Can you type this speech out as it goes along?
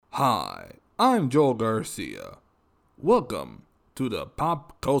Hi, I'm Joel Garcia. Welcome to the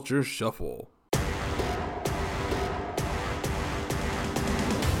Pop Culture Shuffle.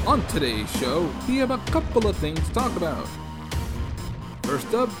 On today's show, we have a couple of things to talk about.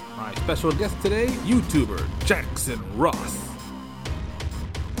 First up, my special guest today, YouTuber Jaxen Ross.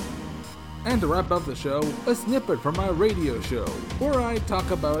 And to wrap up the show, a snippet from my radio show, where I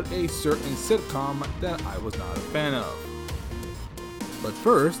talk about a certain sitcom that I was not a fan of. But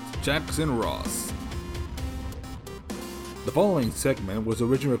first, Jaxen Ross. The following segment was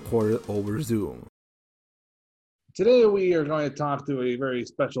originally recorded over Zoom. Today we are going to talk to a very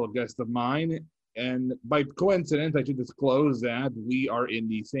special guest of mine, and by coincidence, I should disclose that we are in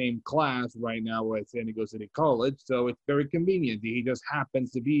the same class right now at San Diego City College, so it's very convenient. He just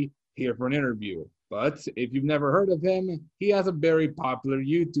happens to be here for an interview. But if you've never heard of him, he has a very popular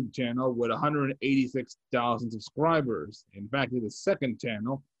YouTube channel with 186,000 subscribers. In fact, it's the second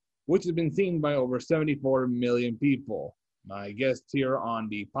channel, which has been seen by over 74 million people. My guest here on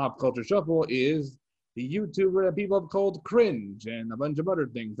the Pop Culture Shuffle is the YouTuber that people have called cringe and a bunch of other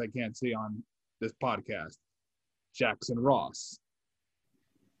things I can't say on this podcast, Jaxen Ross.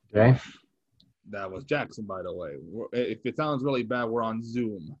 Okay. That was Jaxen, by the way. If it sounds really bad, we're on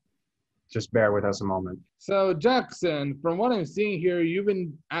Zoom. Just bear with us a moment. So, Jaxen, from what I'm seeing here, you've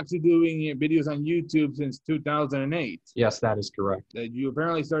been actually doing videos on YouTube since 2008. Yes, that is correct. You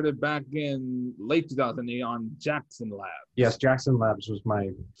apparently started back in late 2008 on Jaxen Labs. Yes, Jaxen Labs was my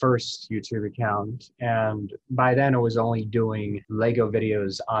first YouTube account. And by then I was only doing Lego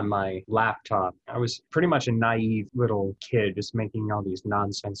videos on my laptop. I was pretty much a naive little kid just making all these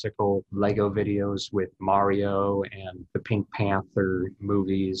nonsensical Lego videos with Mario and the Pink Panther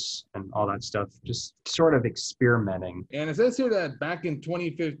movies and all that stuff. Just sort of experimenting. And it says here that back in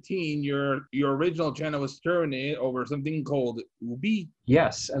 2015, your original channel was terminated over something called Ubi.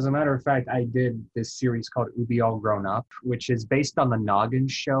 Yes, as a matter of fact, I did this series called Ubi All Grown Up, which is based on the Noggin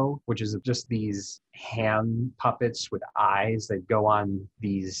Show, which is just these hand puppets with eyes that go on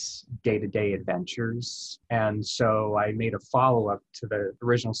these day-to-day adventures. And so I made a follow-up to the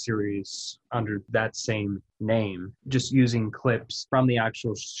original series under that same name, just using clips from the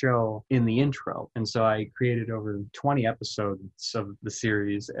actual show in the intro. And so I created over 20 episodes of the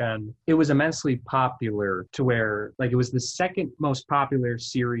series, and it was immensely popular to where, like, it was the second most popular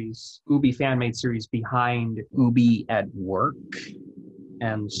series, Ubi fan-made series, behind Ubi at Work.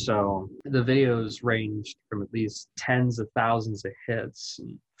 And so the videos ranged from at least tens of thousands of hits.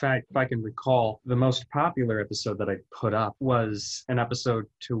 In fact, if I can recall, the most popular episode that I put up was an episode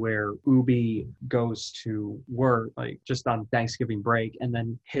to where Ubi goes to work, like just on Thanksgiving break, and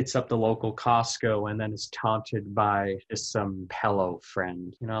then hits up the local Costco and then is taunted by just some pillow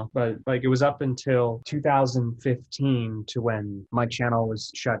friend, you know? But like it was up until 2015 to when my channel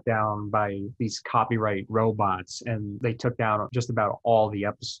was shut down by these copyright robots, and they took down just about all the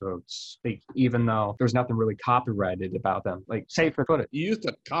episodes, like, even though there's nothing really copyrighted about them, like save for footage. You used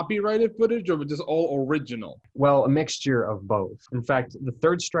to copyrighted footage, or was this all original? Well, a mixture of both. In fact, the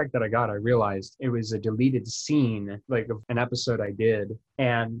third strike that I got, I realized it was a deleted scene, like of an episode I did,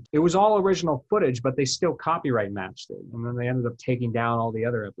 and it was all original footage, but they still copyright matched it. And then they ended up taking down all the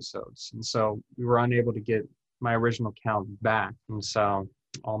other episodes. And so we were unable to get my original count back. And so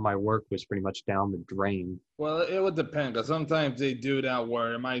all my work was pretty much down the drain. Well, it would depend, because sometimes they do that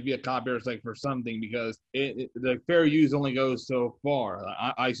where it might be a copyright strike for something because the fair use only goes so far.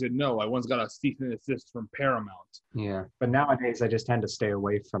 I should know. I once got a cease and desist from Paramount. Yeah, but nowadays I just tend to stay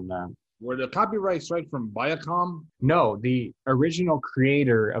away from that. Were the copyright strike from Viacom? No, the original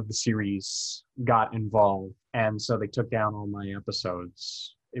creator of the series got involved, and so they took down all my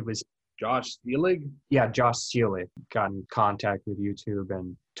episodes. It was Josh Seelig? Yeah, Josh Seelig got in contact with YouTube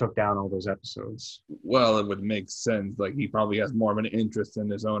and took down all those episodes. Well, it would make sense. Like, he probably has more of an interest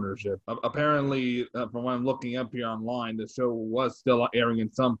in his ownership. Apparently, from what I'm looking up here online, the show was still airing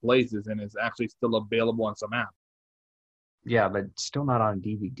in some places and is actually still available on some apps. Yeah, but still not on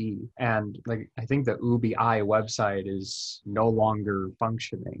DVD. And like, I think the Ubi website is no longer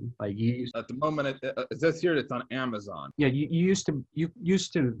functioning. Like, at the moment, it says here that it's on Amazon. Yeah, you used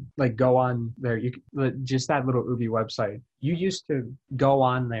to like go on there. Just that little Ubi website. You used to go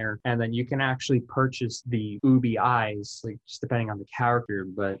on there, and then you can actually purchase the Ubi eyes, like just depending on the character.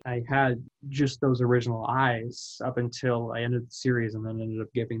 But I had just those original eyes up until I ended the series, and then ended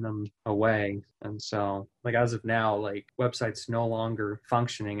up giving them away. And so, like, as of now, like, website's no longer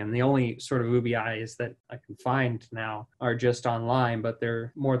functioning, and the only sort of Ubi eyes that I can find now are just online, but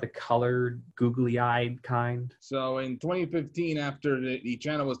they're more the colored, googly-eyed kind. So in 2015, after the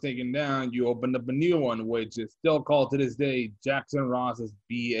channel was taken down, you opened up a new one, which is still called to this day say Jaxen Ross is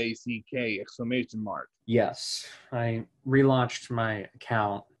BACK exclamation mark. Yes, I relaunched my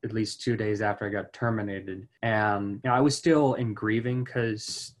account at least 2 days after I got terminated. And I was still in grieving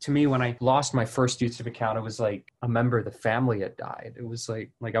because to me, when I lost my first YouTube account, it was like a member of the family had died. It was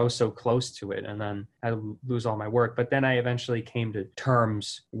like I was so close to it, and then I lose all my work. But then I eventually came to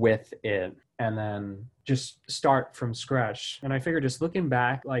terms with it and then just start from scratch. And I figured, just looking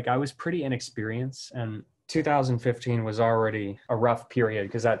back, like I was pretty inexperienced, and 2015 was already a rough period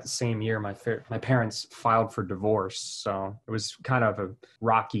because that same year my parents filed for divorce, so it was kind of a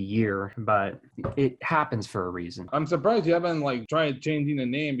rocky year, but it happens for a reason. I'm surprised you haven't like tried changing the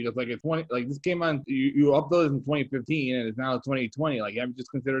name, because like it's 20, like this came on, you uploaded in 2015 and it's now 2020. Like, have you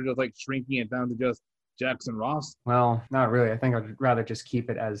just considered just like shrinking it down to just Jaxen Ross? Well, not really. I think I'd rather just keep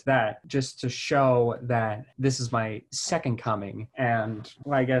it as that, just to show that this is my second coming, and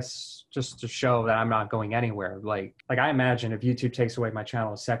well, I guess just to show that I'm not going anywhere. Like I imagine if YouTube takes away my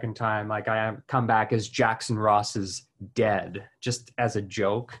channel a second time, like I come back as Jaxen Ross is dead, just as a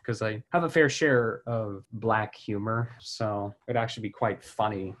joke, because I have a fair share of black humor, so it'd actually be quite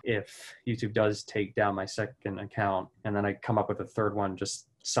funny if YouTube does take down my second account and then I come up with a third one, just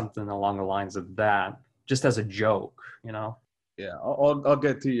something along the lines of that, just as a joke, Yeah, I'll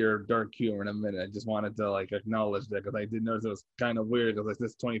get to your dark humor in a minute. I just wanted to like acknowledge that, because I did notice it was kind of weird, because like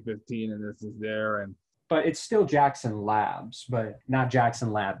this 2015 and this is there, and But it's still Jaxen Labs, but not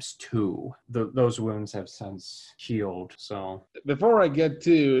Jaxen Labs 2. Those wounds have since healed. So before I get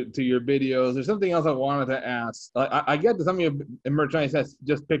to your videos, there's something else I wanted to ask. I get that some of your merchandise has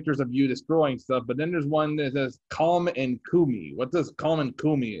just pictures of you destroying stuff, but then there's one that says calm and kumi. What does calm and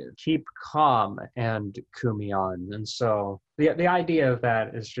kumi is? keep calm and kumi on. And so the idea of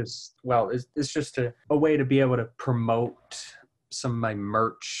that is just, well, it's just a way to be able to promote some of my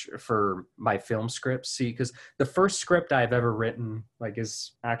merch for my film scripts. See, because the first script I've ever written like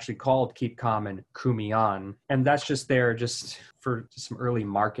is actually called Keep Calm and Kumi On, and that's just there just for some early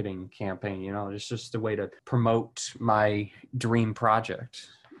marketing campaign. It's just a way to promote my dream project.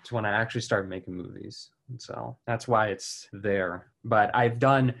 It's when I actually started making movies. And so that's why it's there. But I've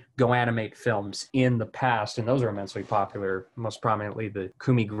done Go Animate films in the past, and those are immensely popular, most prominently the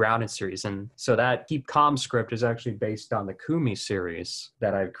Kumi Grounded series. And so that Keep Calm script is actually based on the Kumi series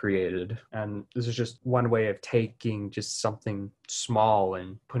that I've created. And this is just one way of taking just something small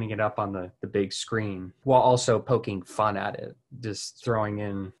and putting it up on the big screen while also poking fun at it, just throwing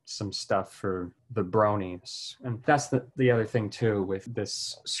in some stuff for the bronies. And that's the other thing too with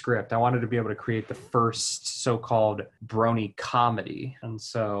this script. I wanted to be able to create the first so-called brony comedy, and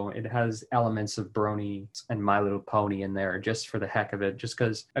so it has elements of brony and My Little Pony in there just for the heck of it, just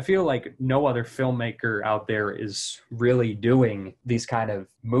because I feel like no other filmmaker out there is really doing these kind of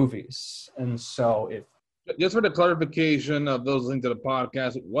movies. And so if Just for the clarification of those listening to the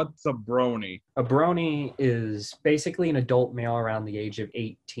podcast, what's a brony? A brony is basically an adult male around the age of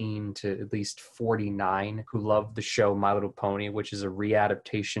 18 to at least 49 who loved the show My Little Pony, which is a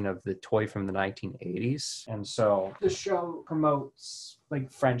readaptation of the toy from the 1980s. And so the show promotes like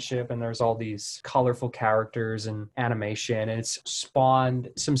friendship, and there's all these colorful characters and animation, and it's spawned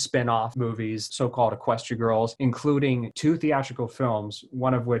some spin-off movies, so-called Equestria Girls, including 2 theatrical films,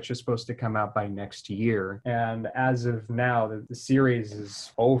 one of which is supposed to come out by next year. And as of now, the series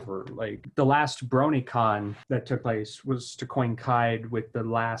is over. Like the last BronyCon that took place was to coincide with the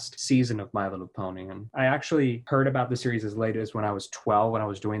last season of My Little Pony. And I actually heard about the series as late as when I was 12, when I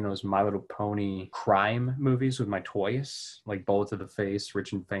was doing those My Little Pony crime movies with my toys, like Bullet to the Face,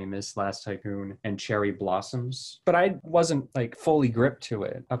 Rich and Famous, Last Tycoon, and Cherry Blossoms. But I wasn't like fully gripped to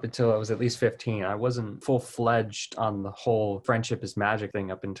it up until I was at least 15. I wasn't full-fledged on the whole friendship is magic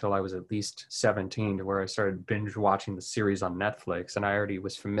thing up until I was at least 17, to where I started binge watching the series on Netflix. And I already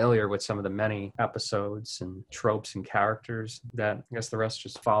was familiar with some of the many episodes and tropes and characters that I guess the rest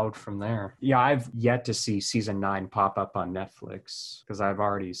just followed from there. Yeah, I've yet to see season 9 pop up on Netflix because I've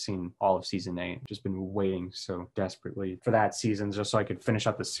already seen all of season 8. Just been waiting so desperately for that season just so I could finish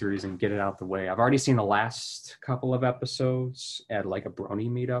up the series and get it out the way. I've already seen the last couple of episodes at like a brony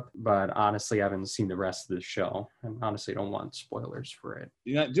meetup, but honestly I haven't seen the rest of the show, and honestly don't want spoilers for it.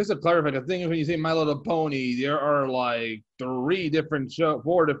 Just to clarify, the thing is, when you say My Little Pony, there are like 4 different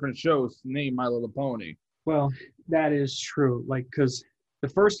shows named My Little Pony. Well, that is true. Like, because the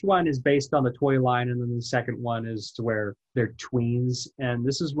first one is based on the toy line, and then the second one is to where they're tweens. And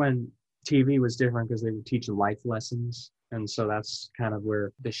this is when TV was different because they would teach life lessons. And so that's kind of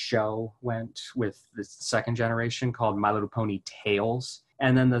where the show went with the second generation, called My Little Pony Tales.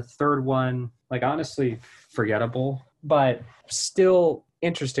 And then the third one, like honestly, forgettable, but still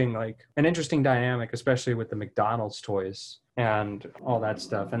interesting, like an interesting dynamic, especially with the McDonald's toys and all that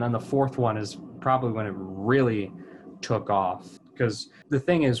stuff. And then the fourth one is probably when it really took off. Because the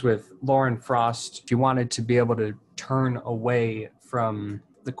thing is with Lauren Frost, she wanted to be able to turn away from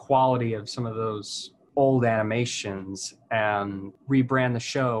the quality of some of those old animations and rebrand the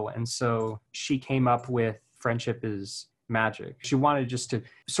show. And so she came up with Friendship is Magic. She wanted just to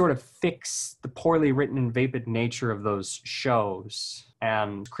sort of fix the poorly written and vapid nature of those shows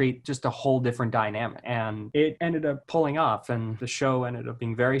and create just a whole different dynamic. And it ended up pulling off, and the show ended up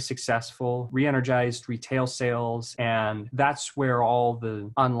being very successful, re-energized retail sales, and that's where all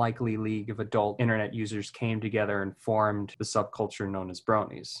the unlikely league of adult internet users came together and formed the subculture known as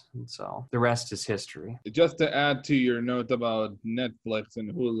bronies. And so the rest is history. Just to add to your note about Netflix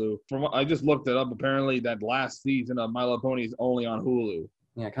and Hulu, I just looked it up. Apparently, that last season of My Little Pony is only on Hulu.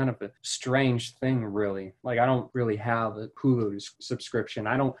 Yeah, kind of a strange thing, really. Like, I don't really have a Hulu subscription.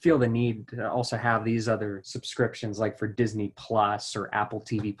 I don't feel the need to also have these other subscriptions, like for Disney Plus or Apple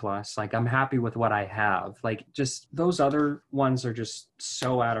TV Plus. Like, I'm happy with what I have. Like, just those other ones are just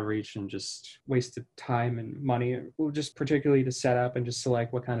so out of reach and just wasted time and money, just particularly to set up and just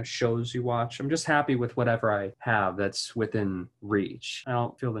select what kind of shows you watch. I'm just happy with whatever I have that's within reach. I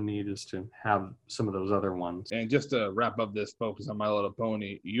don't feel the need is to have some of those other ones. And just to wrap up this focus on My Little Pony,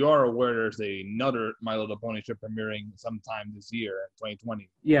 you are aware there's another My Little Pony show premiering sometime this year, 2020.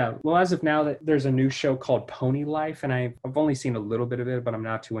 Yeah, well, as of now, there's a new show called Pony Life, and I've only seen a little bit of it, but I'm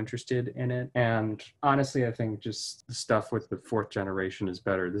not too interested in it. And honestly, I think just the stuff with the fourth generation is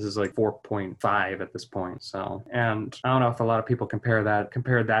better. This is like 4.5 at this point. So, and I don't know if a lot of people compare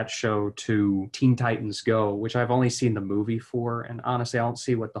that show to Teen Titans Go, which I've only seen the movie for, and honestly, I don't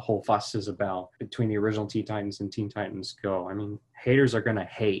see what the whole fuss is about between the original Teen Titans and Teen Titans Go. I mean, haters are gonna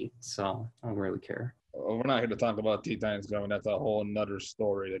hate, so I don't really care. We're not here to talk about Teen Titans Go, and that's a whole nother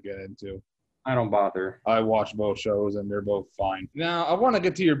story to get into. I don't bother. I watched both shows, and they're both fine. Now, I want to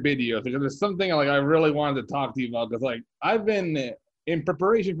get to your videos, because there's something like I really wanted to talk to you about, because like I've been, in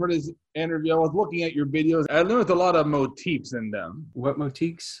preparation for this interview, I was looking at your videos. I noticed a lot of motifs in them. What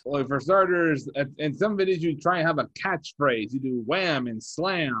motifs? Well, for starters, in some videos you try and have a catchphrase. You do wham and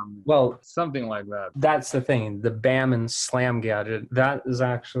slam. Well, something like that. That's the thing. The bam and slam gadget, that is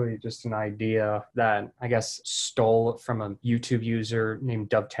actually just an idea that I guess stole from a YouTube user named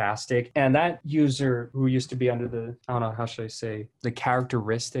Dubtastic. And that user, who used to be under the, I don't know, how should I say, the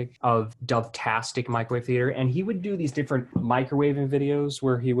characteristic of Dubtastic Microwave Theater. And he would do these different microwaving videos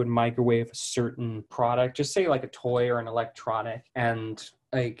where he would microwave a certain product, just say like a toy or an electronic, and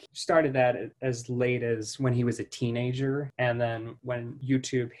like started that as late as when he was a teenager. And then when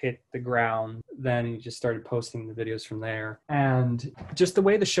YouTube hit the ground, then he just started posting the videos from there. And just the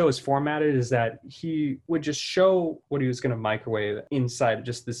way the show is formatted is that he would just show what he was going to microwave inside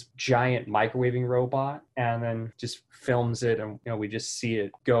just this giant microwaving robot, and then just films it, and we just see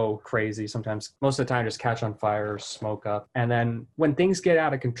it go crazy. Sometimes, most of the time, just catch on fire or smoke up. And then when things get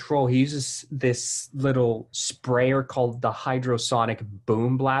out of control, he uses this little sprayer called the hydrosonic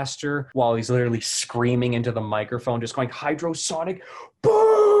boom blaster, while he's literally screaming into the microphone, just going hydrosonic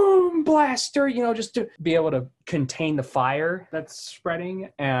boom blaster, just to be able to contain the fire that's spreading.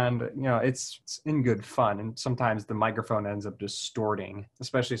 And it's in good fun, and sometimes the microphone ends up distorting,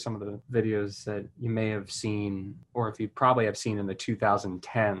 especially some of the videos that you may have seen, or if you probably have seen in the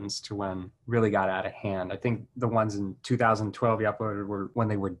 2010s, to when really got out of hand. I think the ones in 2012 you uploaded were when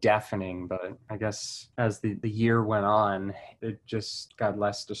they were deafening, but I guess as the year went on, it just got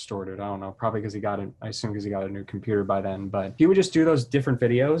less distorted. I don't know, probably because I assume because he got a new computer by then. But he would just do those different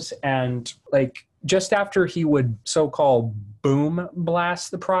videos, and like just after he would so-called boom blast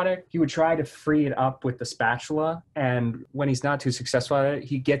the product, he would try to free it up with the spatula. And when he's not too successful at it,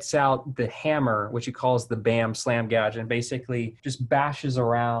 he gets out the hammer, which he calls the bam slam gadget, and basically just bashes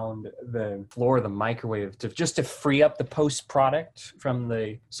around the floor of the microwave to free up the post product from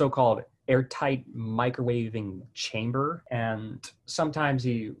the so-called airtight microwaving chamber. And sometimes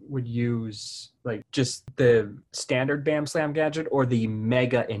he would use like just the standard bam slam gadget or the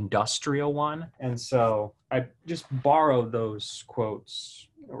mega industrial one. And so I just borrowed those quotes,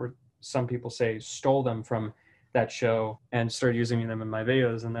 or some people say stole them from that show, and started using them in my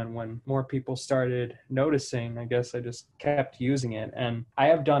videos. And then when more people started noticing, I guess I just kept using it. And I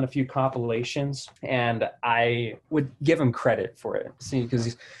have done a few compilations, and I would give him credit for it. See,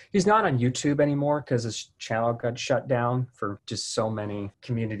 because he's not on YouTube anymore because his channel got shut down for just so many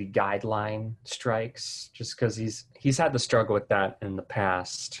community guideline strikes, just because he's had to struggle with that in the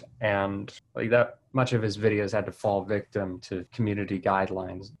past. And like much of his videos had to fall victim to community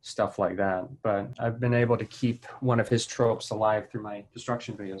guidelines, stuff like that. But I've been able to keep one of his tropes alive through my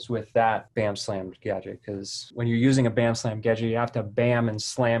destruction videos with that Bam Slam gadget. Because when you're using a Bam Slam gadget, you have to bam and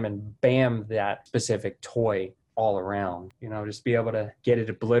slam and bam that specific toy all around, just be able to get it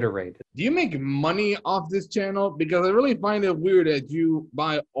obliterated. Do you make money off this channel? Because I really find it weird that you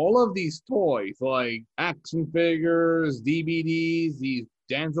buy all of these toys, like action figures, DVDs, these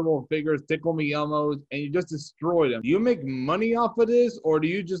danceable figures, Tickle Me Elmos, and you just destroy them. Do you make money off of this, or do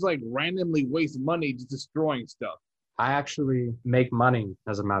you just like randomly waste money just destroying stuff? I actually make money,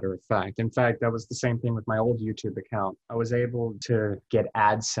 as a matter of fact. In fact, that was the same thing with my old YouTube account. I was able to get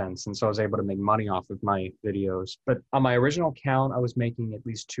AdSense, and so I was able to make money off of my videos. But on my original account, I was making at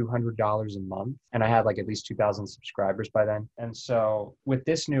least $200 a month, and I had like at least 2,000 subscribers by then. And so with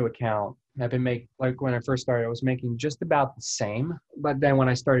this new account, I've been like when I first started, I was making just about the same. But then when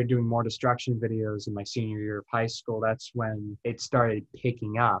I started doing more destruction videos in my senior year of high school, that's when it started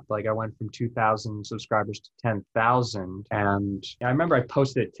picking up. Like I went from 2,000 subscribers to 10,000. And I remember I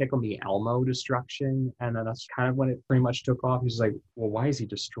posted a Tickle Me Elmo destruction. And then that's kind of when it pretty much took off. He's like, well, why is he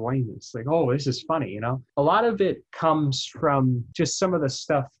destroying this? Like, oh, this is funny, A lot of it comes from just some of the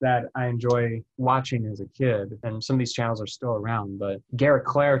stuff that I enjoy watching as a kid. And some of these channels are still around. But Garrett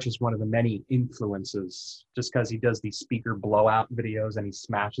Clarich is one of the many influences, just because he does these speaker blowout videos and he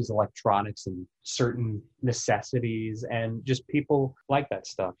smashes electronics and certain necessities, and just people like that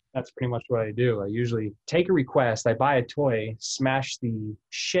stuff. That's pretty much what I do. I usually take a request, I buy a toy, smash the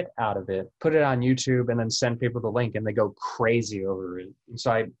shit out of it, put it on YouTube, and then send people the link, and they go crazy over it. And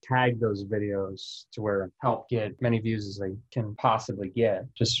so I tag those videos to where I help get many views as I can possibly get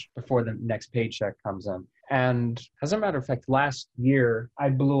just before the next paycheck comes in. And as a matter of fact, last year I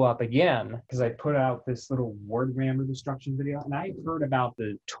blew up again because I put out this little word grammar destruction video, and I heard about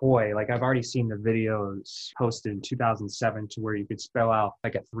the toy. Like I've already seen the videos posted in 2007 to where you could spell out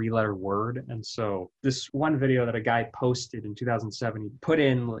like a 3-letter word. And so this one video that a guy posted in 2007, he put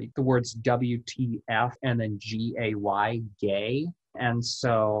in like the words WTF and then GAY, gay. And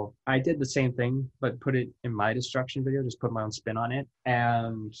so I did the same thing, but put it in my destruction video, just put my own spin on it.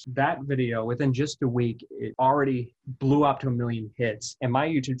 And that video, within just a week, it already blew up to 1 million hits. And my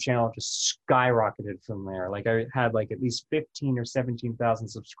YouTube channel just skyrocketed from there. Like I had like at least 15 or 17,000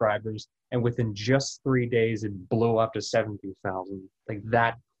 subscribers. And within just 3 days, it blew up to 70,000, like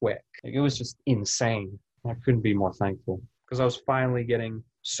that quick. Like, it was just insane. I couldn't be more thankful because I was finally getting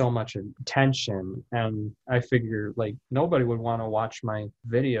so much attention, and I figure like nobody would want to watch my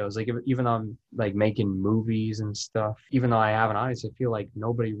videos. Like even though I'm like making movies and stuff, even though I have an audience, I feel like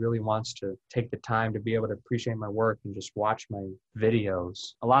nobody really wants to take the time to be able to appreciate my work and just watch my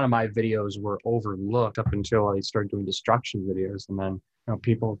videos. A lot of my videos were overlooked up until I started doing destruction videos, and then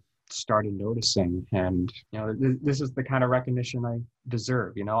people started noticing, and this is the kind of recognition I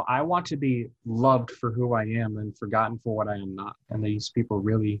deserve. I want to be loved for who I am and forgotten for what I am not, and these people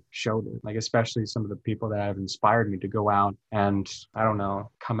really showed it. Like especially some of the people that have inspired me to go out and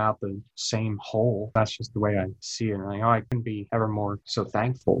come out the same whole. That's just the way I see it, and I couldn't be ever more so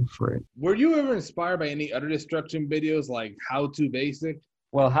thankful for it. Were you ever inspired by any other destruction videos like How to Basic?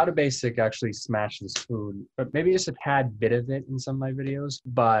 Well, How to Basic actually smashes food, but maybe just a tad bit of it in some of my videos.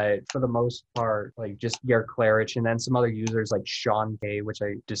 But for the most part, like just Garrett Clarich and then some other users like Sean K, which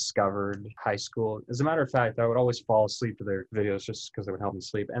I discovered high school. As a matter of fact, I would always fall asleep to their videos just because they would help me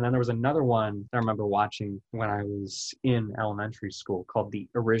sleep. And then there was another one that I remember watching when I was in elementary school called the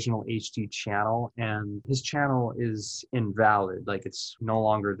Original HD Channel. And his channel is invalid, like it's no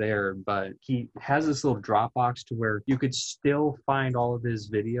longer there, but he has this little Dropbox to where you could still find all of his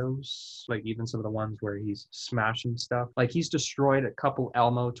videos, like even some of the ones where he's smashing stuff. Like he's destroyed a couple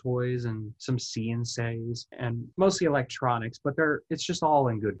Elmo toys and some CNCs and mostly electronics, but it's just all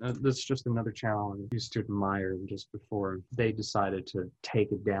in good. That's just another channel I used to admire just before they decided to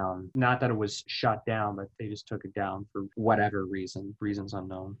take it down. Not that it was shut down, but they just took it down for whatever reasons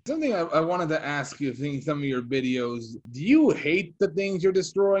unknown. Something I wanted to ask you, seeing some of your videos, do you hate the things you're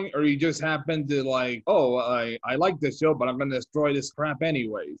destroying, or you just happen to like, oh, I like this show, but I'm going to destroy this crap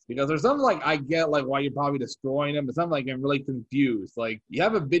anyways? Because there's something like I get like why you're probably destroying them, but something like I'm really confused. Like you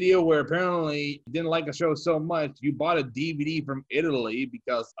have a video where apparently you didn't like a show so much you bought a DVD from Italy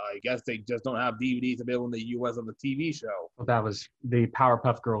because I guess they just don't have DVDs available in the US of the TV show. Well, that was the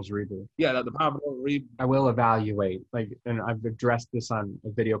Powerpuff Girls reboot. Yeah, the Powerpuff Girls reboot. I will evaluate, and I've addressed this on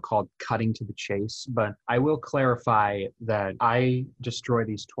a video called Cutting to the Chase, but I will clarify that I destroy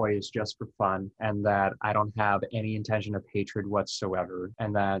these toys just for fun and that I don't have any intention of hatred whatsoever. character,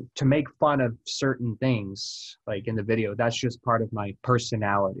 and that to make fun of certain things, like in the video, that's just part of my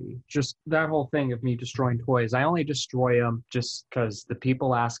personality. Just that whole thing of me destroying toys. I only destroy them just because the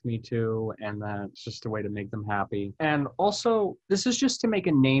people ask me to, and that's just a way to make them happy. And also, this is just to make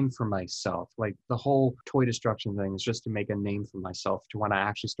a name for myself. Like the whole toy destruction thing is just to make a name for myself to when I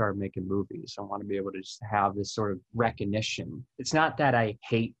actually start making movies. I want to be able to just have this sort of recognition. It's not that I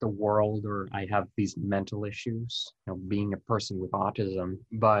hate the world or I have these mental issues, being a person with autism,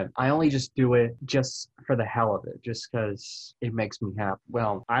 but I only just do it just for the hell of it, just because it makes me happy.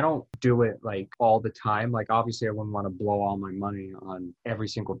 Well, I don't do it like all the time. Like obviously I wouldn't want to blow all my money on every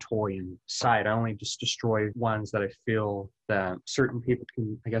single toy in sight. I only just destroy ones that I feel that certain people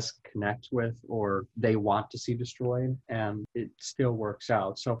can, I guess, connect with or they want to see destroyed, and it still works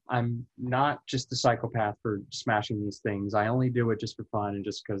out. So I'm not just a psychopath for smashing these things. I only do it just for fun and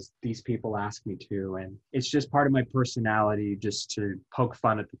just because these people ask me to, and it's just part of my personality just to poke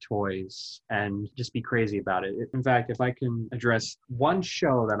fun at the toys and just be crazy about it. In fact, if I can address one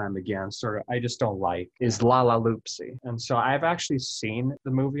show that I'm against or I just don't like is La La Loopsy. And so I've actually seen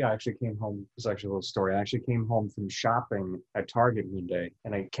the movie. I actually came home, it's actually a little story. I actually came home from shopping at Target one day,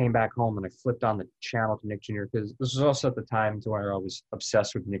 and I came back home and I flipped on the channel to Nick Jr. because this was also at the time to where I was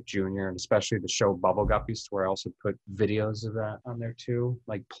obsessed with Nick Jr. and especially the show Bubble Guppies, to where I also put videos of that on there too,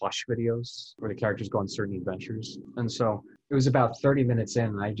 like plush videos where the characters go on certain adventures. And so it was about 30 minutes in,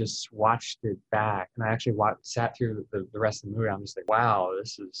 and I just watched it back, and I actually sat through the rest of the movie. I'm just like, wow,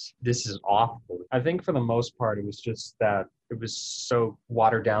 this is awful. I think for the most part, it was just that it was so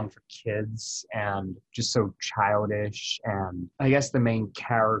watered down for kids and just so childish. And I guess the main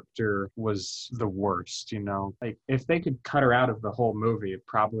character was the worst, Like if they could cut her out of the whole movie, it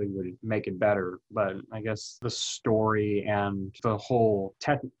probably would make it better. But I guess the story and the whole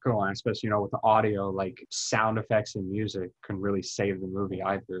technical aspects, with the audio, like sound effects and music couldn't really save the movie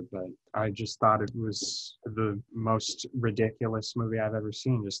either. But I just thought it was the most ridiculous movie I've ever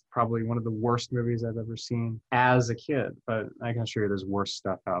seen. Just probably one of the worst movies I've ever seen as a kid. But I can assure you there's worse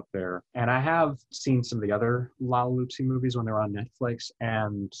stuff out there. And I have seen some of the other La La Loopsy movies when they're on Netflix,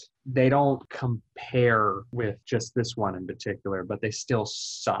 and they don't compare with just this one in particular, but they still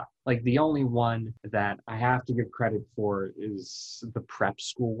suck. Like the only one that I have to give credit for is the prep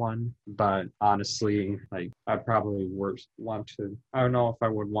school one. But honestly, like I probably I don't know if I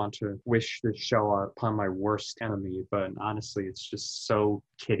would want to wish this show upon my worst enemy, but honestly, it's just so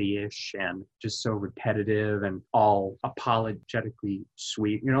kiddie-ish and just so repetitive and all apologetically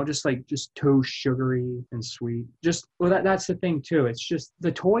sweet, just too sugary and sweet. That's the thing too. It's just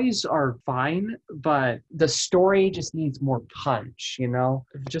the toys are fine, but the story just needs more punch, I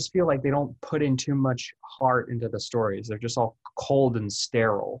just feel like they don't put in too much heart into the stories. They're just all cold and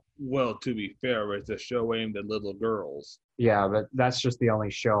sterile. Well, to be fair, it's a show aimed at little girls. Yeah, but that's just the only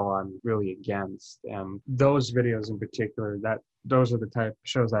show I'm really against. And those videos in particular, those are the type of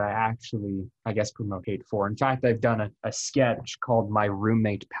shows that I actually, I guess, promote hate for. In fact, I've done a sketch called My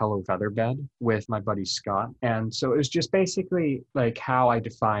Roommate Pillow Featherbed with my buddy Scott. And so it was just basically like how I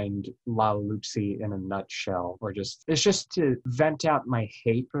defined La La Loopsy in a nutshell, it's just to vent out my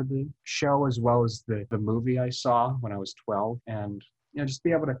hate for the show as well as the movie I saw when I was 12, and just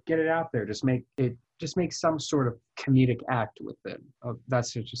be able to get it out there, just make some sort of comedic act with it.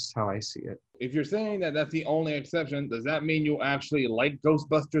 That's just how I see it. If you're saying that that's the only exception, does that mean you actually like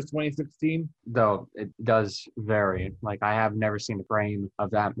Ghostbusters 2016? Though it does vary. Like I have never seen a frame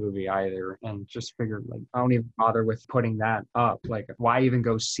of that movie either, and just figured like I don't even bother with putting that up. Like why even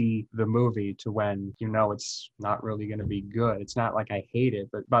go see the movie to when it's not really going to be good? It's not like I hate it,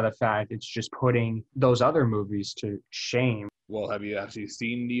 but by the fact it's just putting those other movies to shame. Well, have you actually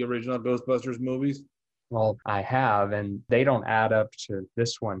seen the original Ghostbusters movies? Well, I have, and they don't add up to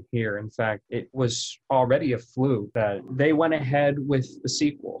this one here. In fact, it was already a fluke that they went ahead with the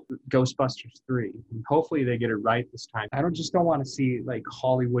sequel, Ghostbusters 3. And hopefully they get it right this time. I don't want to see like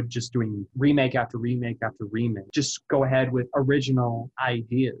Hollywood just doing remake after remake after remake. Just go ahead with original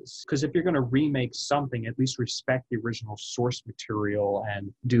ideas. Because if you're going to remake something, at least respect the original source material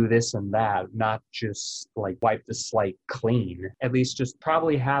and do this and that, not just like wipe the slate clean. At least just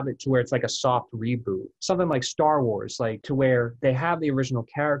probably have it to where it's like a soft reboot. Something like Star Wars, like to where they have the original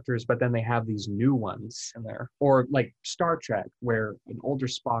characters, but then they have these new ones in there. Or like Star Trek, where an older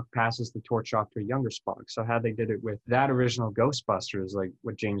Spock passes the torch off to a younger Spock. So how they did it with that original Ghostbusters, like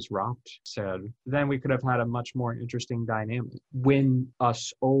what James Roth said, then we could have had a much more interesting dynamic. Win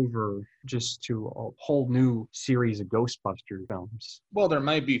us over just to a whole new series of Ghostbuster films. Well, there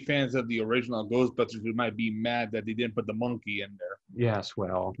might be fans of the original Ghostbusters who might be mad that they didn't put the monkey in there. Yes,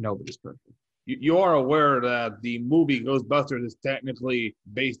 well, nobody's perfect. You are aware that the movie Ghostbusters is technically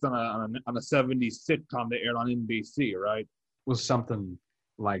based on a 70s sitcom that aired on NBC, right? Was something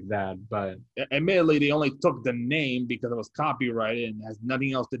like that, but Admittedly, they only took the name because it was copyrighted and has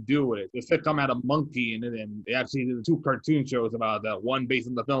nothing else to do with it. The sitcom had a monkey in it, and they actually did two cartoon shows about that, one based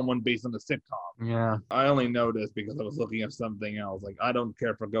on the film, one based on the sitcom. yeah. I only know this because I was looking at something else. Like, I don't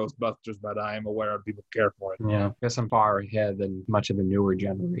care for Ghostbusters, but I am aware of people care for it. Yeah, I guess I'm far ahead than much of the newer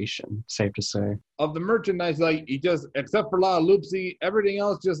generation, safe to say. Of the merchandise, like, you just, except for La Loopsy, everything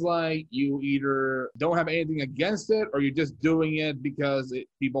else, just like, you either don't have anything against it or you're just doing it because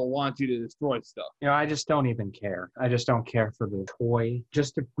people want you to destroy stuff. You know, I just don't even care. I just don't care for the toy.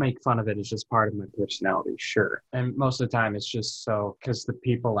 Just to make fun of it is just part of my personality, sure. And most of the time it's just so because the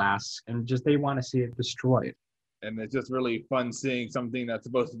people ask and just they want to see it destroyed. And it's just really fun seeing something that's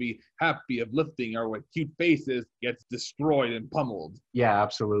supposed to be happy, uplifting, or with cute faces gets destroyed and pummeled. Yeah,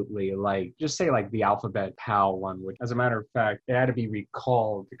 absolutely. Like, just say like the Alphabet PAL one, which, as a matter of fact, it had to be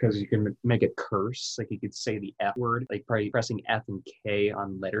recalled because you can make it curse. Like, you could say the F word, like probably pressing F and K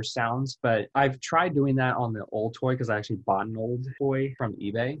on letter sounds. But I've tried doing that on the old toy because I actually bought an old toy from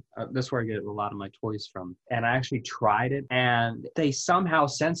eBay. That's where I get a lot of my toys from. And I actually tried it, and they somehow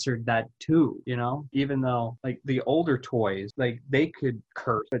censored that too, you know, even though, like, the older toys, like, they could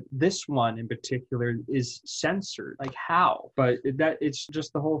curse, but this one in particular is censored. Like, how? But it's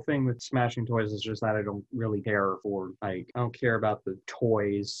just the whole thing with smashing toys is just that I don't really care for, like, I don't care about the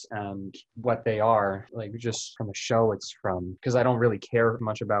toys and what they are, like, just from the show it's from, because I don't really care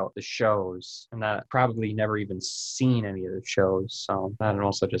much about the shows, and that probably never even seen any of the shows, so that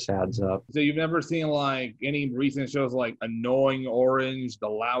also just adds up. So you've never seen, like, any recent shows like Annoying Orange, The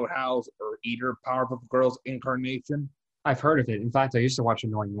Loud House, or Eater Powerpuff Girls Incarnation? I've heard of it. In fact, I used to watch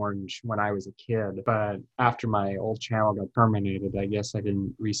Annoying Orange when I was a kid, but after my old channel got terminated, I guess I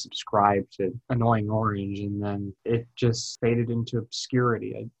didn't resubscribe to Annoying Orange, and then it just faded into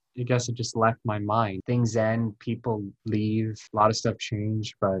obscurity. I guess it just left my mind. Things end, people leave, a lot of stuff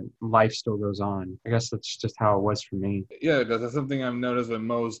changed, but life still goes on. I guess that's just how it was for me. Yeah, that's something I've noticed with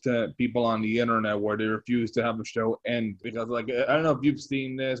most people on the internet, where they refuse to have a show end. Because, like, I don't know if you've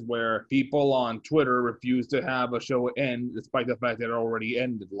seen this, where people on Twitter refuse to have a show end despite the fact that it already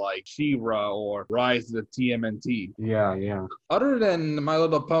ended, like She-Ra or Rise of the TMNT. Yeah. Other than My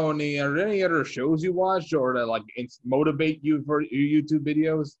Little Pony, are there any other shows you watch or that, like, motivate you for your YouTube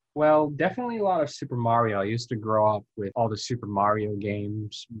videos? Well, definitely a lot of Super Mario. I used to grow up with all the Super Mario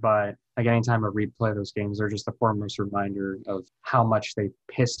games, but like anytime I replay those games, they're just a foremost reminder of how much they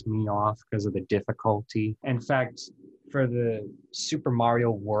pissed me off because of the difficulty. In fact, for the Super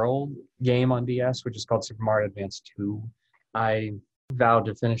Mario World game on DS, which is called Super Mario Advance 2, I vowed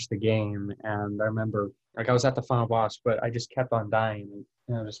to finish the game, and I remember, like, I was at the final boss, but I just kept on dying,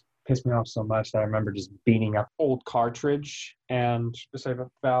 and just pissed me off so much that I remember just beating up old cartridge and just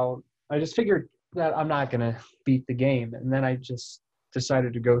I just figured that I'm not gonna beat the game, and then I just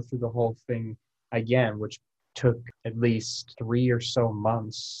decided to go through the whole thing again, which took at least 3 or so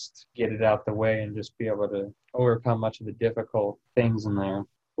months to get it out the way and just be able to overcome much of the difficult things in there.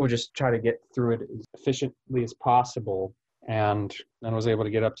 We'll just try to get through it as efficiently as possible, and then was able to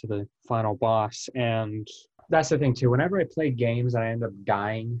get up to the final boss. And that's the thing too, whenever I play games and I end up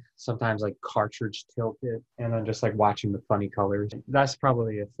dying, sometimes like cartridge tilted, and then just like watching the funny colors. That's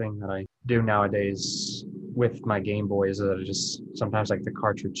probably a thing that I do nowadays with my Game Boy, is that I just sometimes like the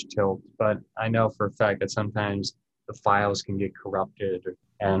cartridge tilt. But I know for a fact that sometimes the files can get corrupted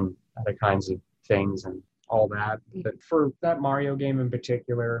and other kinds of things and all that. But for that Mario game in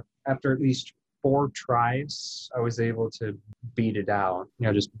particular, after at least 4 tries, I was able to beat it out,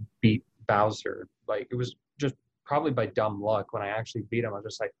 just beat Bowser. Like, it was just probably by dumb luck. When I actually beat him, I was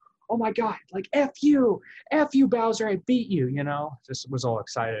just like, oh my God, like, F you, Bowser, I beat you, just was all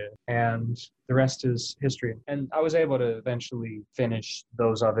excited. And the rest is history. And I was able to eventually finish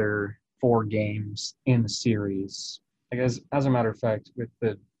those other 4 games in the series. Like, as a matter of fact, with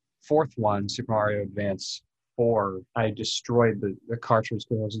the 4th one, Super Mario Advance 4, I destroyed the cartridge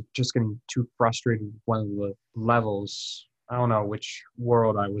because I was just getting too frustrated with one of the levels. I don't know which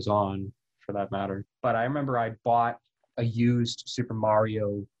world I was on, for that matter. But I remember I bought a used Super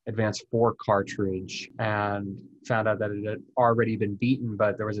Mario Advance 4 cartridge and found out that it had already been beaten,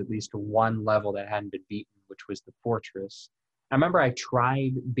 but there was at least one level that hadn't been beaten, which was the fortress. I remember I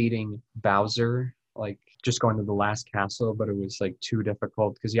tried beating Bowser, like just going to the last castle, but it was like too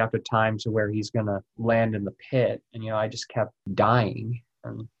difficult because you have to time to where he's going to land in the pit. And, I just kept dying,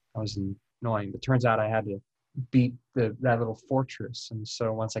 and I was annoying. But turns out I had to beat that little fortress. And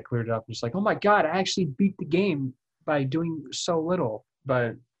so once I cleared it up, I'm just like, oh my God, I actually beat the game by doing so little.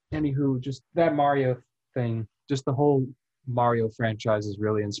 But Anywho, just that Mario thing, just the whole Mario franchise has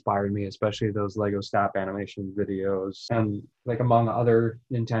really inspired me, especially those Lego stop animation videos and like among other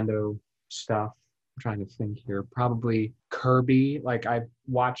Nintendo stuff. I'm trying to think here. Probably Kirby. Like I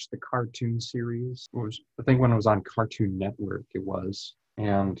watched the cartoon series. I think when it was on Cartoon Network it was.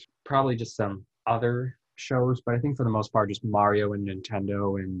 And probably just some other shows, but I think for the most part just Mario and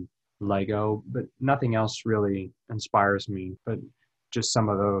Nintendo and Lego, but nothing else really inspires me, but just some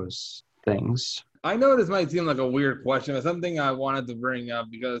of those things. I know this might seem like a weird question, but something I wanted to bring up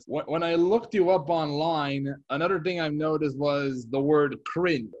because when I looked you up online, another thing I've noticed was the word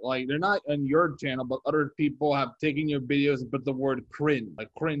cringe. Like, they're not on your channel, but other people have taken your videos and put the word cringe, like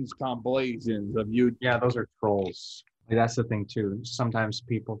cringe compilations of you. Yeah, those are trolls. That's the thing too. Sometimes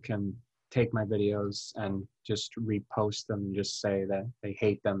people can take my videos and just repost them and just say that they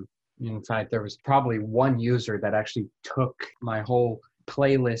hate them. In fact, there was probably one user that actually took my whole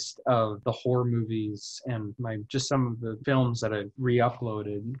playlist of the horror movies and just some of the films that I've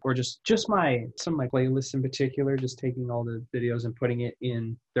re-uploaded, or just some of my playlists in particular, just taking all the videos and putting it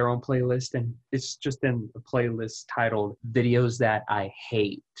in their own playlist, and it's just in a playlist titled Videos That I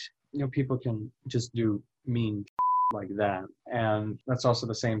Hate. People can just do mean like that. And that's also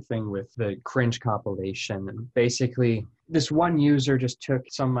the same thing with the cringe compilation. Basically, this one user just took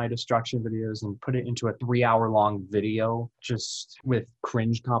some of my destruction videos and put it into a 3-hour long video just with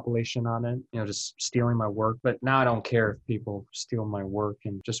cringe compilation on it, just stealing my work. But now I don't care if people steal my work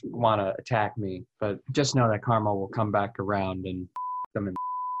and just want to attack me, but just know that karma will come back around and them, and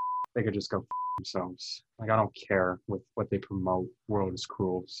they could just go themselves. Like, I don't care with what they promote. World is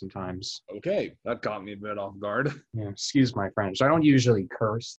cruel sometimes. Okay, that caught me a bit off guard. Yeah, excuse my French. I don't usually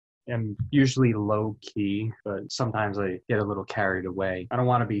curse. I'm usually low key, but sometimes I get a little carried away. I don't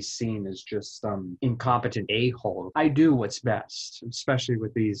want to be seen as just some incompetent a-hole. I do what's best, especially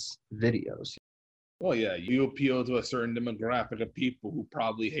with these videos. Well, yeah, you appeal to a certain demographic of people who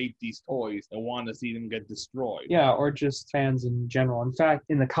probably hate these toys and want to see them get destroyed. Yeah, or just fans in general. In fact,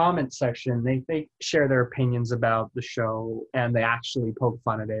 in the comment section, they share their opinions about the show, and they actually poke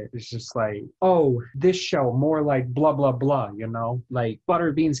fun at it. It's just like, oh, this show, more like blah, blah, blah, like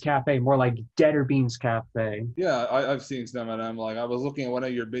Butter Beans Cafe, more like Deader Beans Cafe. Yeah, I've seen some of them. Like, I was looking at one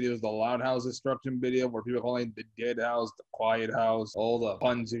of your videos, the Loud House Destruction video, where people call it the Dead House, the Quiet House, all the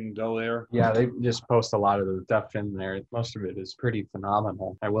puns you can go there. Yeah, they just post a lot of the stuff in there. Most of it is pretty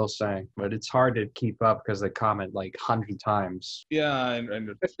phenomenal, I will say. But it's hard to keep up because they comment like 100 times. Yeah, and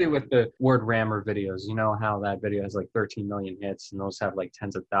especially with the word rammer videos. You know how that video has like 13 million hits and those have like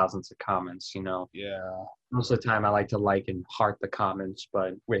tens of thousands of comments, Yeah. Most of the time I like to like and heart the comments,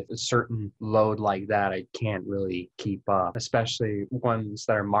 but with a certain load like that, I can't really keep up, especially ones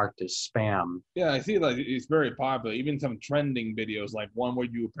that are marked as spam. Yeah, I see, like, it's very popular. Even some trending videos, like one where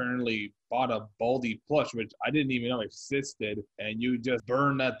you apparently bought a Baldy plush, which I didn't even know existed, and you just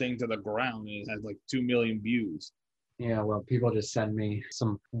burn that thing to the ground, and it has like 2 million views. Yeah, well, people just send me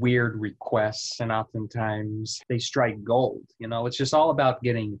some weird requests, and oftentimes they strike gold. It's just all about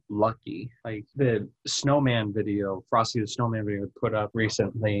getting lucky. Like the snowman video, Frosty the Snowman video put up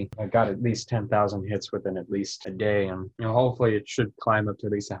recently, I got at least 10,000 hits within at least a day. And, hopefully it should climb up to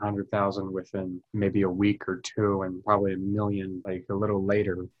at least 100,000 within maybe a week or two, and probably 1 million like a little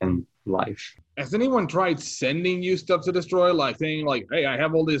later in life. Has anyone tried sending you stuff to destroy, like saying like, hey, I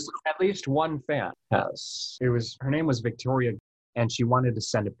have all this? At least one fan has. Her name was Victoria, and she wanted to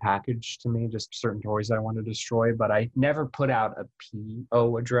send a package to me, just certain toys that I wanted to destroy, but I never put out a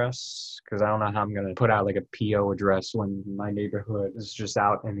PO address because I don't know how I'm going to put out like a PO address when my neighborhood is just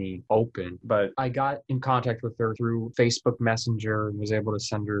out in the open. But I got in contact with her through Facebook Messenger and was able to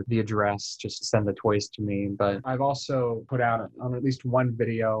send her the address, just to send the toys to me. But I've also put out on at least one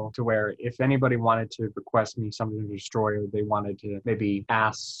video to where if anybody wanted to request me something to destroy, or they wanted to maybe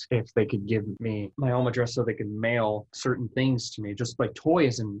ask if they could give me my home address so they could mail certain things to me, just like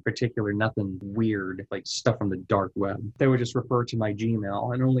toys in particular, nothing weird, like stuff from the dark web. They would just refer to my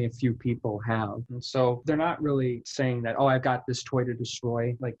Gmail, and only a few people have. And so they're not really saying that, oh, I've got this toy to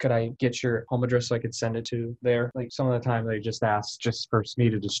destroy. Like, could I get your home address so I could send it to there? Like, some of the time they just ask just for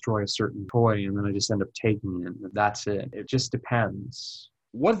me to destroy a certain toy, and then I just end up taking it. That's it. It just depends.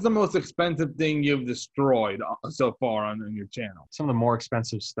 What's the most expensive thing you've destroyed so far on your channel? Some of the more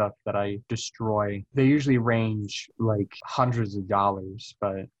expensive stuff that I destroy, they usually range like hundreds of dollars,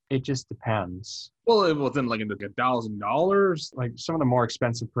 but it just depends. Well, it wasn't like $1,000. Like some of the more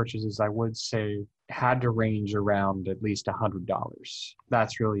expensive purchases, I would say, had to range around at least $100.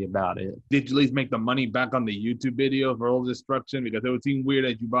 That's really about it. Did you at least make the money back on the YouTube video for all destruction? Because it would seem weird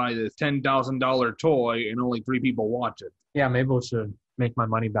that you buy this $10,000 toy and only 3 people watch it. Yeah, I'm able to make my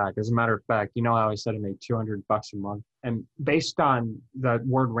money back. As a matter of fact, I always said I made $200 a month. And based on the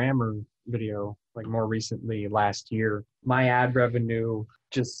word rammer video, like more recently last year, my ad revenue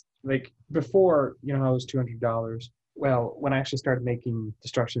just like before, it was $200. Well, when I actually started making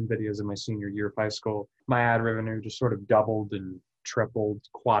destruction videos in my senior year of high school, my ad revenue just sort of doubled and tripled,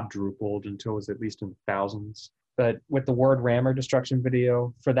 quadrupled until it was at least in the thousands. But with the word rammer destruction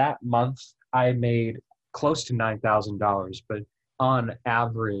video, for that month, I made close to $9,000. But on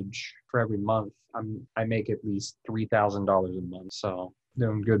average, for every month, I make at least $3,000 a month. So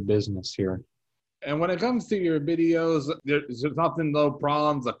doing good business here. And when it comes to your videos, there's often no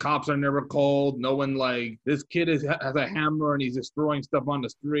problems. The cops are never called. No one this kid has a hammer and he's destroying stuff on the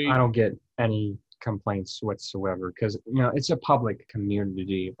street. I don't get any complaints whatsoever because, it's a public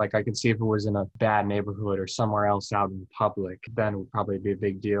community. Like I could see if it was in a bad neighborhood or somewhere else out in public, then it would probably be a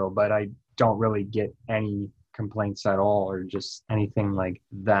big deal. But I don't really get any complaints at all or just anything like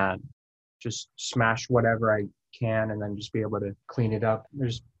that. Just smash whatever I can and then just be able to clean it up.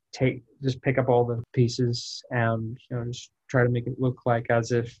 Just pick up all the pieces and just try to make it look like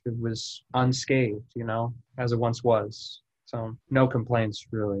as if it was unscathed, as it once was. So no complaints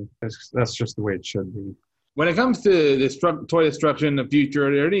really. That's just the way it should be. When it comes to this toy destruction in the future,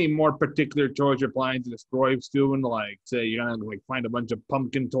 are there any more particular toys you're planning to destroy soon? Like, say, you're gonna find a bunch of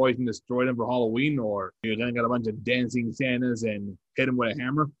pumpkin toys and destroy them for Halloween, or you're gonna get a bunch of dancing Santas and hit them with a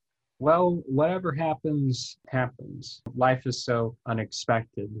hammer? Well, whatever happens, happens. Life is so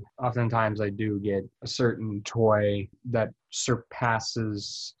unexpected. Oftentimes I do get a certain toy that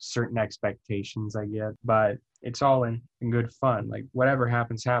surpasses certain expectations I get, but it's all in good fun. Like whatever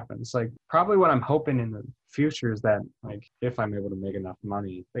happens, happens. Like probably what I'm hoping in the future is that if I'm able to make enough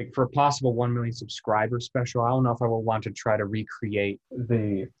money, for a possible 1 million subscriber special, I don't know if I will want to try to recreate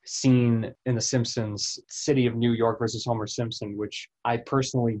the scene in The Simpsons, City of New York versus Homer Simpson, which I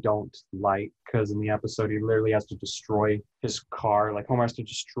personally don't like because in the episode he literally has to destroy his car. Like Homer has to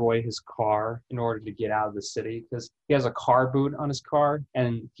destroy his car in order to get out of the city because he has a car boot on his car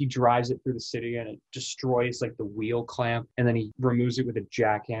and he drives it through the city and it destroys the wheel clamp and then he removes it with a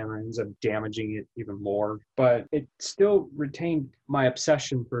jackhammer and ends up damaging it even more. But it still retained my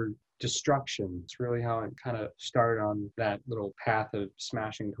obsession for destruction. It's really how it kind of started on that little path of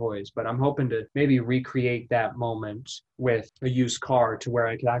smashing toys. But I'm hoping to maybe recreate that moment with a used car to where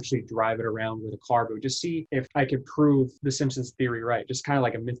I could actually drive it around with a car boot. Just see if I could prove the Simpsons theory right. Just kind of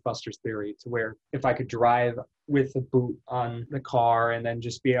like a Mythbusters theory to where if I could drive with a boot on the car and then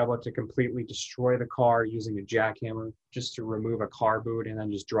just be able to completely destroy the car using a jackhammer just to remove a car boot and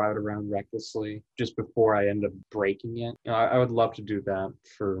then just drive it around recklessly just before I end up breaking it. I would love to do that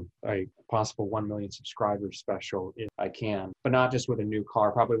for a possible 1 million subscribers special if I can, but not just with a new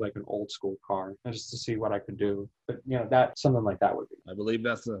car, probably like an old school car, just to see what I could do. But that something like that would be. I believe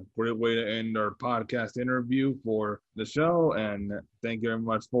that's a great way to end our podcast interview for the show. And thank you very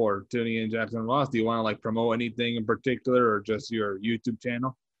much for tuning in, Jaxen Ross. Do you want to promote anything in particular or just your YouTube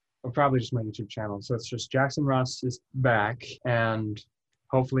channel? Well, probably just my YouTube channel. So it's just Jaxen Ross is back. And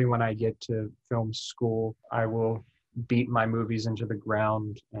hopefully when I get to film school, I will beat my movies into the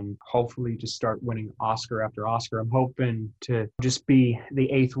ground and hopefully just start winning Oscar after Oscar. I'm hoping to just be the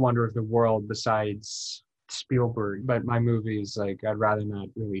eighth wonder of the world besides Spielberg, but my movies, I'd rather not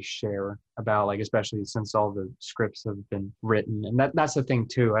really share about, especially since all the scripts have been written. And that's the thing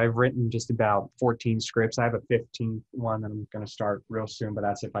too. I've written just about 14 scripts. I have a 15th one that I'm going to start real soon, but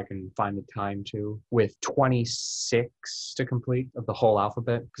that's if I can find the time to, with 26 to complete of the whole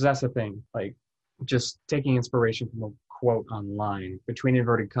alphabet. Because that's the thing, just taking inspiration from a quote online, between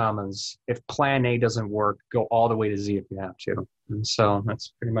inverted commas, if plan A doesn't work, go all the way to Z if you have to. And so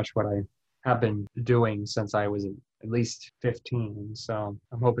that's pretty much what I have been doing since I was at least 15. So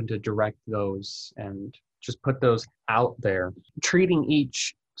I'm hoping to direct those and just put those out there, treating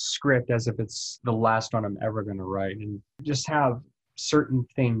each script as if it's the last one I'm ever going to write, and just have certain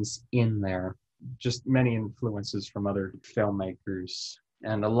things in there, just many influences from other filmmakers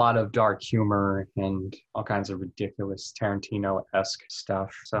and a lot of dark humor and all kinds of ridiculous Tarantino-esque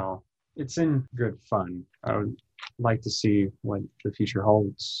stuff. So it's in good fun. I would like to see what the future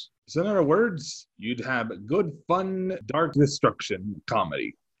holds. So in other words, you'd have good, fun, dark destruction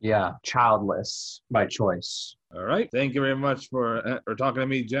comedy. Yeah, childless by choice. All right. Thank you very much for talking to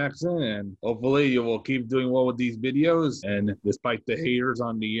me, Jaxen, and hopefully you will keep doing well with these videos. And despite the haters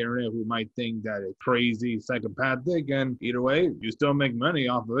on the internet who might think that it's crazy, psychopathic, and either way, you still make money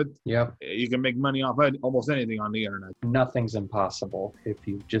off of it. Yep. You can make money off of almost anything on the internet. Nothing's impossible if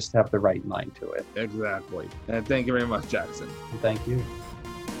you just have the right mind to it. Exactly. And thank you very much, Jaxen. Thank you.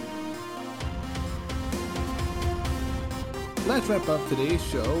 Let's wrap up today's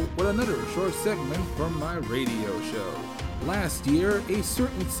show with another short segment from my radio show. Last year, a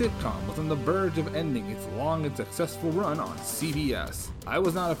certain sitcom was on the verge of ending its long and successful run on CBS. I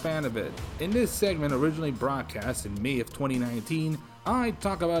was not a fan of it. In this segment, originally broadcast in May of 2019, I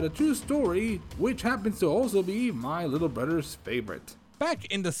talk about a true story, which happens to also be my little brother's favorite. Back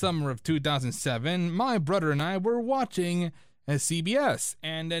in the summer of 2007, my brother and I were watching CBS,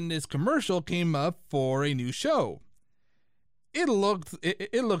 and then this commercial came up for a new show. It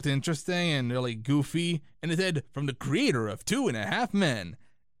looked interesting and really goofy, and it said, from the creator of 2.5 Men.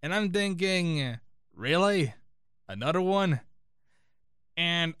 And I'm thinking, really? Another one?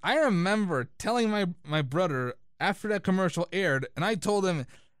 And I remember telling my brother after that commercial aired, and I told him,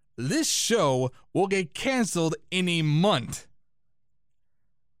 this show will get canceled in a month.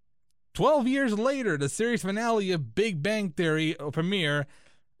 12 years later, the series finale of Big Bang Theory will premiere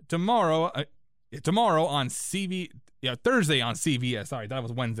tomorrow on Thursday on CBS. Sorry, that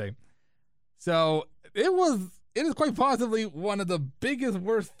was Wednesday. So it is quite possibly one of the biggest,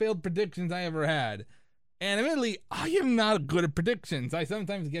 worst failed predictions I ever had. And admittedly, I am not good at predictions. I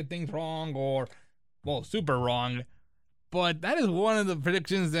sometimes get things wrong or, super wrong. But that is one of the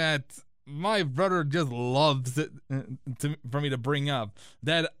predictions that my brother just loves for me to bring up.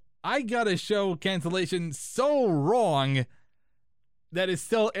 That I got a show cancellation so wrong that it's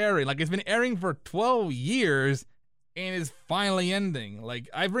still airing. Like, it's been airing for 12 years and is finally ending. Like,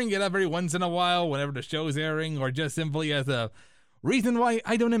 I bring it up every once in a while whenever the show's airing, or just simply as a reason why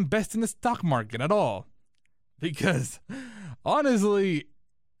I don't invest in the stock market at all. Because, honestly,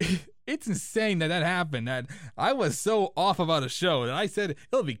 it's insane that happened. That I was so off about a show that I said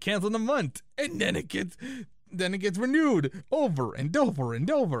it'll be canceled in a month, and then it gets renewed over and over and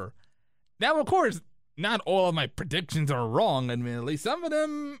over. Now, of course, not all of my predictions are wrong, admittedly. Some of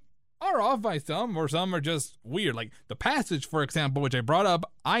them are off by some, or some are just weird. Like The Passage, for example, which I brought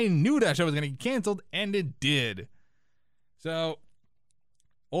up, I knew that show was going to get canceled, and it did. So,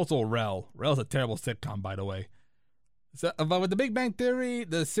 also Rel. Rel's a terrible sitcom, by the way. So, but with The Big Bang Theory,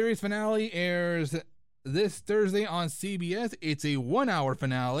 the series finale airs this Thursday on CBS. It's a 1-hour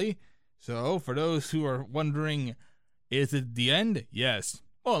finale. So, for those who are wondering, is it the end? Yes.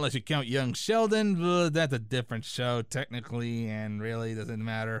 Well, unless you count Young Sheldon, that's a different show, technically, and really doesn't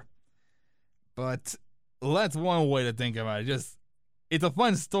matter. But that's one way to think about it. It's a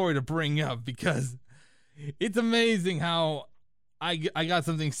fun story to bring up, because it's amazing how I got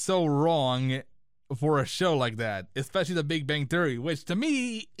something so wrong for a show like that, especially The Big Bang Theory, which to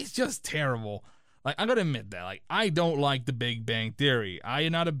me is just terrible. Like, I'm gonna admit that. Like, I don't like The Big Bang Theory. I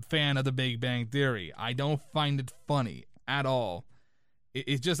am not a fan of The Big Bang Theory. I don't find it funny at all.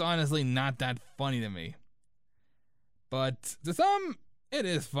 It's just honestly not that funny to me. But to some, it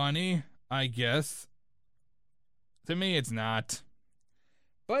is funny, I guess. To me, it's not.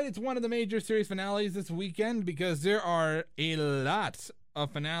 But it's one of the major series finales this weekend, because there are a lot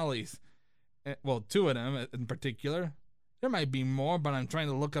of finales. Well, 2 of them in particular. There might be more, but I'm trying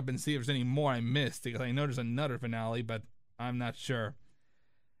to look up and see if there's any more I missed, because I know there's another finale, but I'm not sure.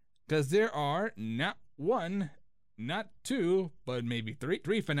 Because there are not 1, not 2, but maybe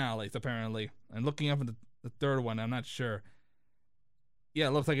 3 finales, apparently. I'm looking up at the third one, I'm not sure. Yeah,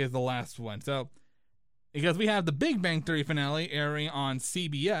 it looks like it's the last one. So, because we have the Big Bang Theory finale airing on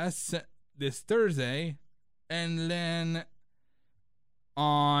CBS this Thursday, and then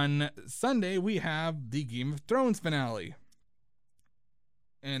on Sunday we have the Game of Thrones finale.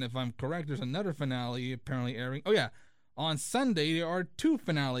 And if I'm correct, there's another finale apparently airing. Oh yeah, on Sunday there are 2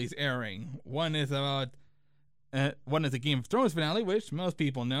 finales airing. One is the Game of Thrones finale, which most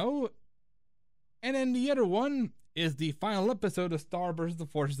people know, and then the other one is the final episode of Star vs. the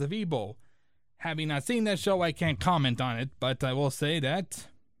Forces of Evil. Having not seen that show, I can't comment on it, but I will say that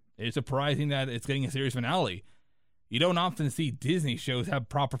it's surprising that it's getting a series finale. You don't often see Disney shows have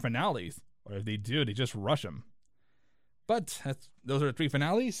proper finales, or if they do, they just rush them. But those are the 3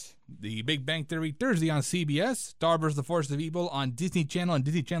 finales. The Big Bang Theory Thursday on CBS, Star vs. the Forces of Evil on Disney Channel and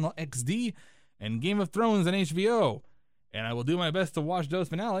Disney Channel XD, and Game of Thrones on HBO. And I will do my best to watch those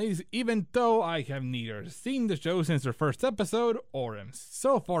finales, even though I have neither seen the show since their first episode, or am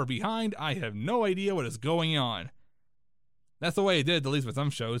so far behind I have no idea what is going on. That's the way I did, at least with some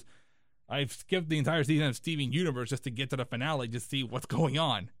shows. I've skipped the entire season of Steven Universe just to get to the finale, just to see what's going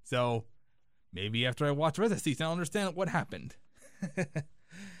on. So, maybe after I watch the rest of the season, I'll understand what happened.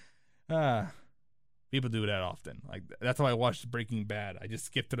 People do that often. Like, that's how I watched Breaking Bad. I just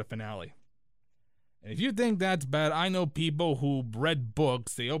skip to the finale. And if you think that's bad, I know people who read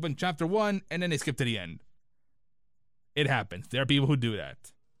books, they open chapter 1 and then they skip to the end. It happens. There are people who do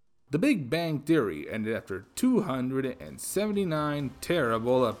that. The Big Bang Theory ended after 279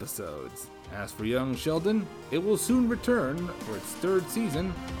 terrible episodes. As for Young Sheldon, it will soon return for its third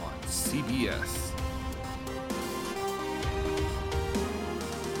season on CBS.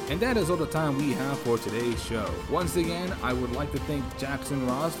 And that is all the time we have for today's show. Once again, I would like to thank Jaxen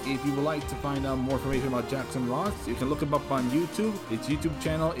Ross. If you would like to find out more information about Jaxen Ross, you can look him up on YouTube. His YouTube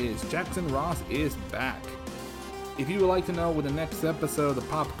channel is Jaxen Ross is Back. If you would like to know when the next episode of the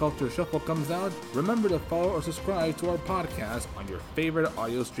Pop Culture Shuffle comes out, remember to follow or subscribe to our podcast on your favorite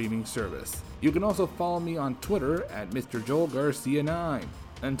audio streaming service. You can also follow me on Twitter at Mr. Joel Garcia 9.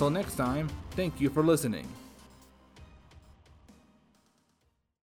 Until next time, thank you for listening.